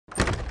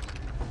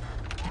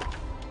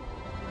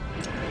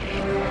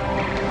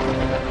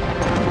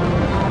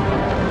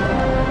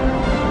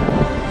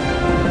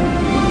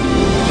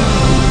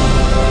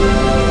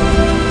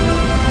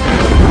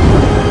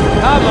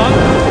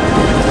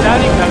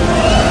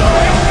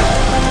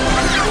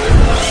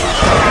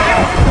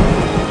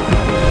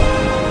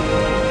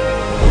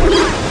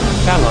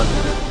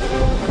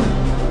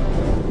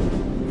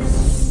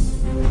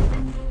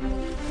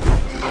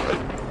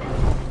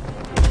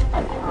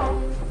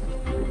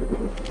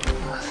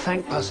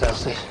Thank us,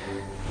 Elsie.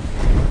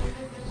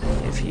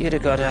 If you'd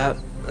have got out,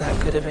 that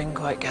could have been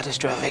quite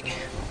catastrophic.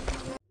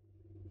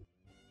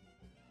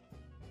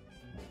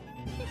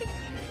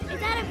 Is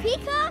that a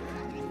peacock?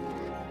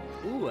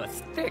 Ooh, a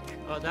stick.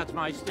 Oh, that's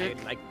my stick?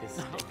 I like this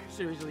stick. Oh,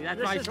 seriously, that's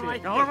This my is stick. my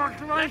stick. Oh,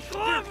 that's my Let stick.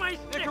 go of my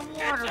stick.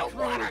 It's a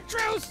water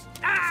truce.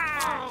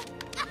 Ah!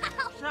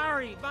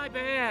 Sorry, my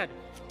bad.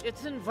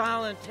 It's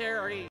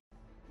involuntary.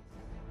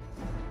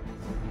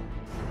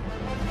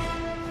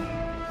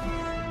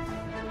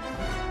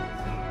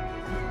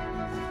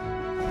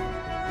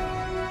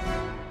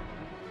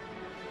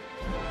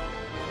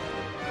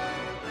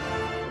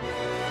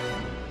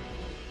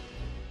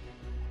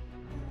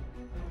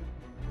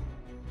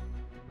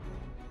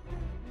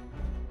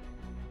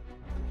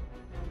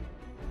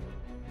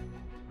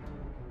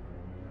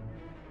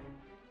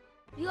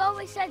 You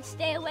always said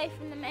stay away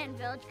from the man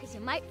village because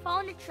you might fall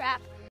in a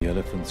trap. The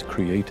elephants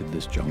created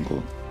this jungle.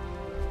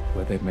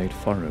 Where they made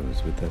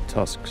furrows with their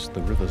tusks,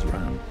 the rivers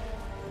ran.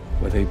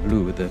 Where they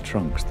blew with their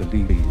trunks, the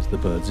leaves, the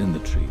birds in the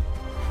tree.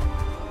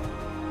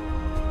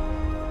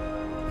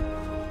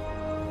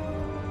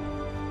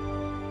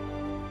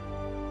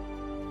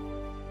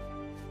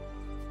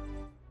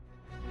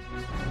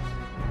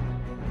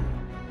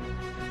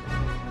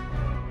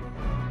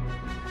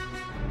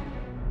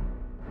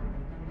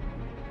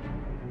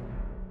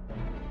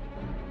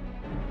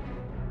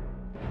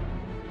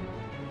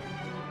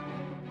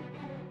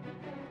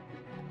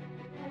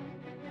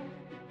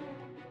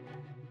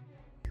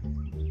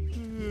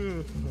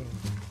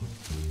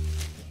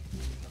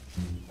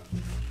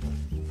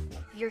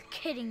 You're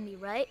kidding me,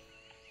 right?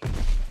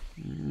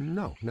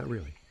 No, not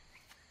really.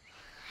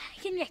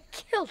 I can get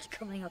killed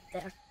coming up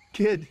there.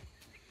 Kid.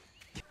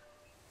 Do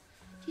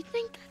you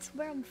think that's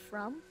where I'm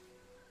from?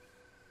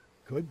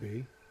 Could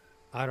be.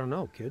 I don't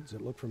know, kid. Does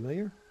it look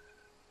familiar?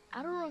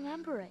 I don't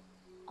remember it.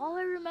 All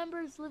I remember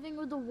is living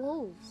with the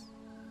wolves.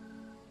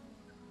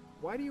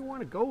 Why do you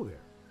want to go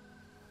there?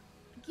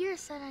 Bagheera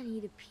said I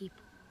needed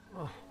people.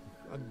 Oh,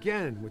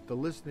 again with the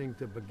listening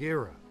to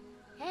Bagheera.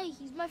 Hey,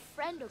 he's my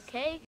friend,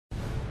 okay?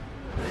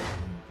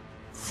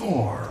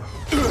 Thor.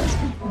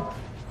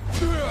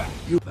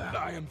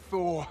 I am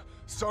Thor,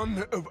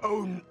 son of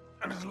Odin,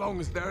 and as long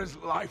as there is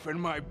life in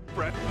my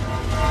breath.